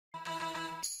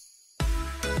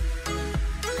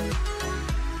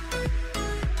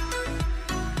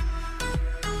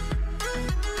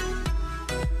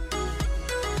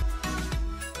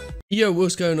Yo,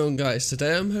 what's going on guys?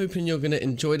 Today I'm hoping you're going to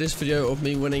enjoy this video of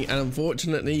me winning, and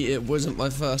unfortunately it wasn't my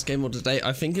first game of the day.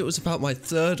 I think it was about my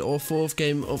third or fourth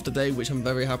game of the day, which I'm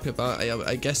very happy about.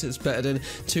 I guess it's better than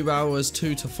 2 hours,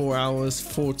 2 to 4 hours,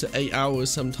 4 to 8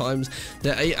 hours sometimes.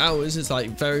 The 8 hours is like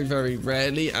very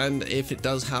rarely, and if it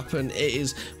does happen it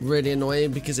is really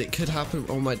annoying because it could happen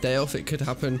on my day off. It could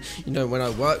happen, you know, when I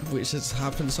work, which has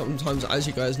happened sometimes. As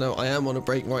you guys know, I am on a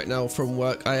break right now from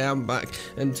work. I am back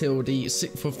until the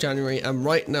 6th of January. And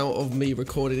right now of me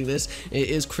recording this, it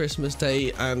is Christmas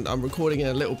Day, and I'm recording it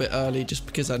a little bit early just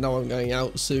because I know I'm going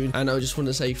out soon. And I just want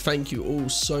to say thank you all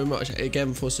so much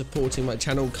again for supporting my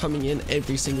channel, coming in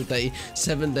every single day,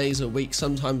 7 days a week,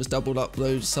 sometimes double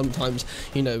uploads, sometimes,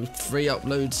 you know, 3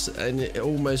 uploads, and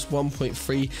almost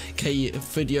 1.3k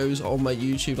videos on my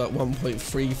YouTube, like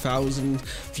 1.3 thousand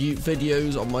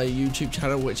videos on my YouTube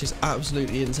channel, which is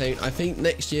absolutely insane. I think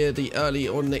next year, the early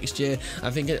on next year, I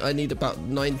think I need about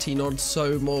 19 odd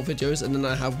so more videos, and then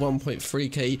I have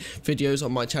 1.3k videos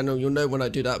on my channel. You'll know when I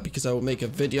do that because I will make a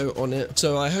video on it.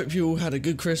 So I hope you all had a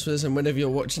good Christmas, and whenever you're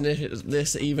watching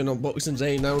this even on Boxing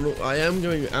Day. Now I am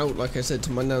going out, like I said,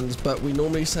 to my nan's, but we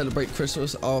normally celebrate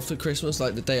Christmas after Christmas,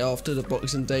 like the day after the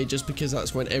Boxing Day, just because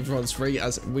that's when everyone's free,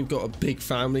 as we've got a big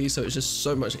family, so it's just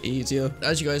so much easier.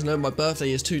 As you guys know, my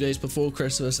birthday is 2 days before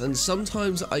Christmas, and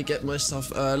sometimes I get my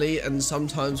stuff early, and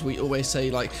sometimes we always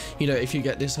say, like, you know, if you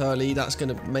get this early, that's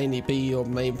gonna mainly be your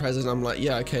main present. I'm like,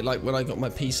 yeah, okay. Like when I got my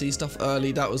PC stuff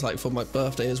early, that was like for my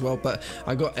birthday as well, but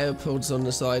I got AirPods on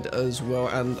the side as well,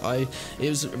 and it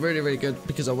was really good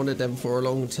because I wanted them for a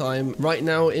long time. Right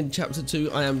now in chapter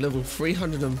 2 I am level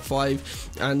 305,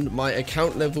 and my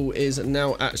account level is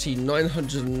now actually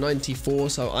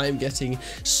 994, so I am getting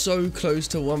so close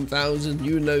to 1000.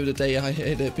 You know the day I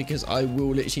hit it, because I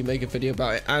will literally make a video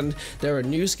about it. And there are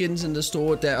new skins in the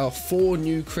store. There are 4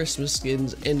 new Christmas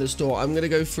skins in the store. I'm gonna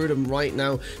go through them right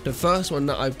now. The first one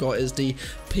that I've got is the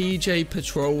PJ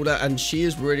Patroller, and she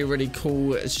is really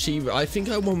cool. I think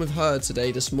I won with her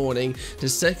today this morning. The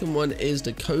second one is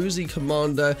the Cozy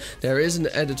Commander. There is an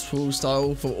editable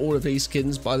style for all of these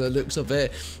skins by the looks of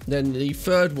it. Then the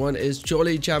third one is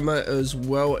Jolly Jammer as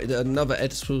well, another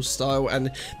editable style,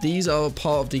 and these are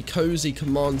part of the Cozy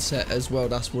Command set as well.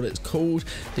 That's what it's called.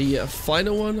 The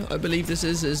final one, I believe this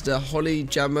is the Holly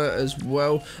Jammer as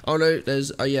well. Oh no,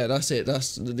 there's yeah, that's it.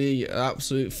 That's the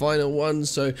absolute final one.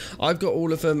 So I've got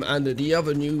all of them, and the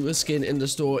other new skin in the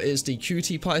store is the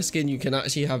Cutie Pie skin. You can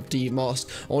actually have the mask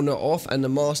on or off, and the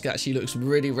mask actually looks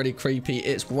really creepy.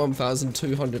 It's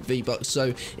 1200 V-Bucks,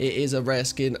 so it is a rare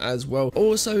skin as well.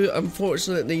 Also,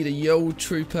 unfortunately, the Yo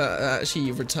Trooper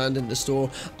actually returned in the store.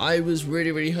 I was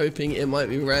really hoping it might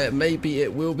be rare. Maybe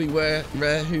it will be rare,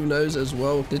 who knows as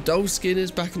well. The doll skin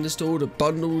is back in the store. The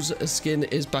bundles skin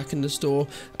is back in the store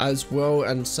as well,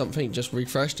 and something just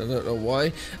refreshed, I don't know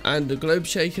why. And the Globe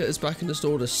Shaker is back in the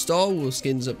store. The Star Wars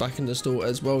skins are back in the store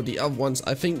as well. The other ones,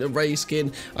 I think the Rey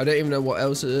skin, I don't even know what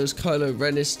else it is. Kylo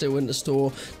Ren is still in the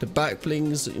store. The back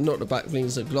blings, not the back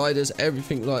blings, the gliders,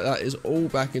 everything like that is all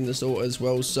back in the store as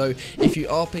well. So if you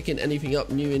are picking anything up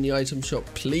new in the item shop,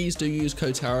 please do use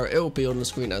code Taro. It will be on the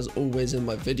screen as always in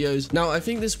my videos. Now I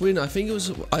think this win, I think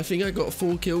I got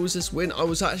 4 kills this win. I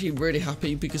was actually really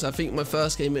happy because I think my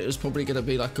first game it was probably going to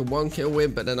be like a 1 kill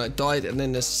win, but then I died, and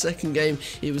then the second game,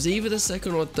 it was either the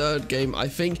second or third game, I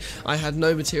think I had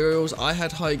no materials, I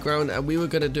had high ground, and we were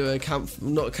going to do a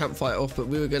not a campfire off, but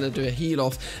we were going to do a heal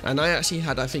off, and I actually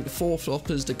had, I think, 4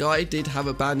 floppers. The guy did have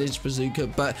a bandaged bazooka,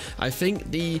 but I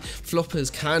think the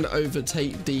floppers can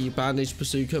overtake the bandaged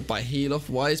bazooka by heal off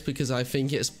wise, because I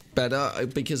think it's better,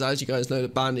 because as you guys know, the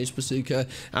bandaged bazooka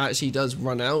actually does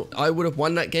run out. I would have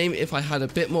won that game if I had a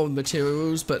bit more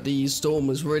materials, but the storm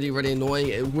was really annoying.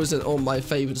 It wasn't on my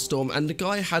favorite storm, and the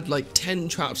guy had like 10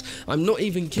 traps. I'm not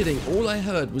even kidding. All I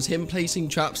heard was him placing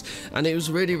traps, and it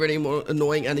was really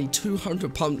annoying, and he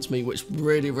 200 pumped me, which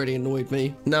really annoyed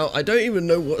me. Now I don't even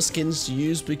know what skins to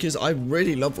use because I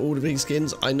really love all of these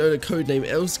skins. I know the Codename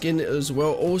Elf skin as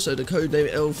well. Also the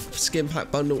Codename Elf skin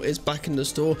pack bundle is back in the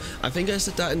store. I think I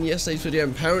said that in yesterday's video.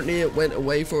 Apparently it went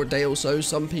away for a day or so.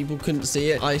 Some people couldn't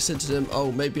see it. I said to them,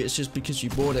 oh, maybe it's just because you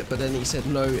bought it, but then he said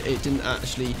no, it didn't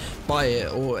actually buy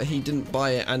it, or he didn't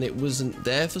buy it and it wasn't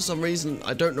there for some reason.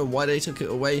 I don't know why they took it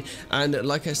away. And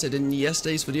like I said in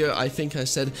yesterday's video, I think I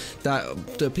said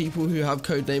that the people who have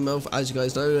Codename Elf, as you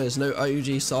guys know, there's no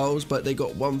OG styles, but they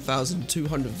got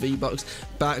 1200 V-Bucks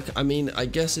back. I mean, I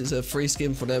guess it's a free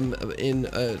skin for them in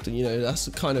you know, that's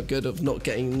kind of good of not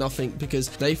getting nothing, because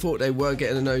they thought they were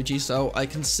getting an OG style. I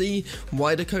can see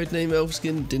why the Codename Elf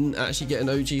skin didn't actually get an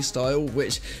OG style,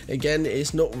 which again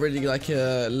is not really like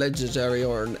a legendary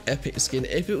or an epic skin.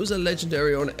 If it was a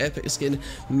legendary or an epic epic skin.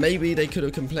 Maybe they could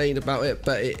have complained about it,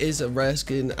 but it is a rare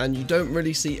skin, and you don't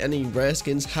really see any rare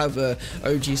skins have a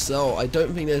OG style. I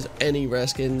don't think there's any rare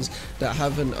skins that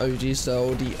have an OG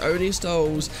style. The only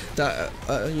styles that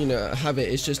you know, have it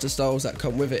is just the styles that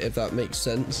come with it, if that makes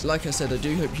sense. Like I said, I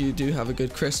do hope you do have a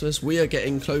good Christmas. We are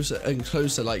getting closer and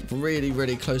closer, like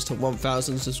really close to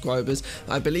 1,000 subscribers.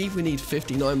 I believe we need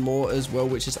 59 more as well,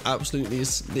 which is absolutely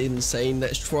insane.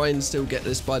 Let's try and still get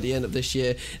this by the end of this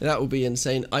year. That will be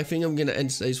insane. I think I'm going to end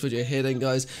today's video here then,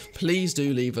 guys. Please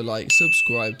do leave a like,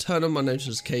 subscribe, turn on my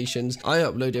notifications. I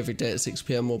upload every day at 6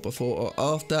 PM or before or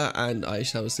after, and I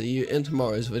shall see you in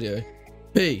tomorrow's video.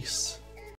 Peace.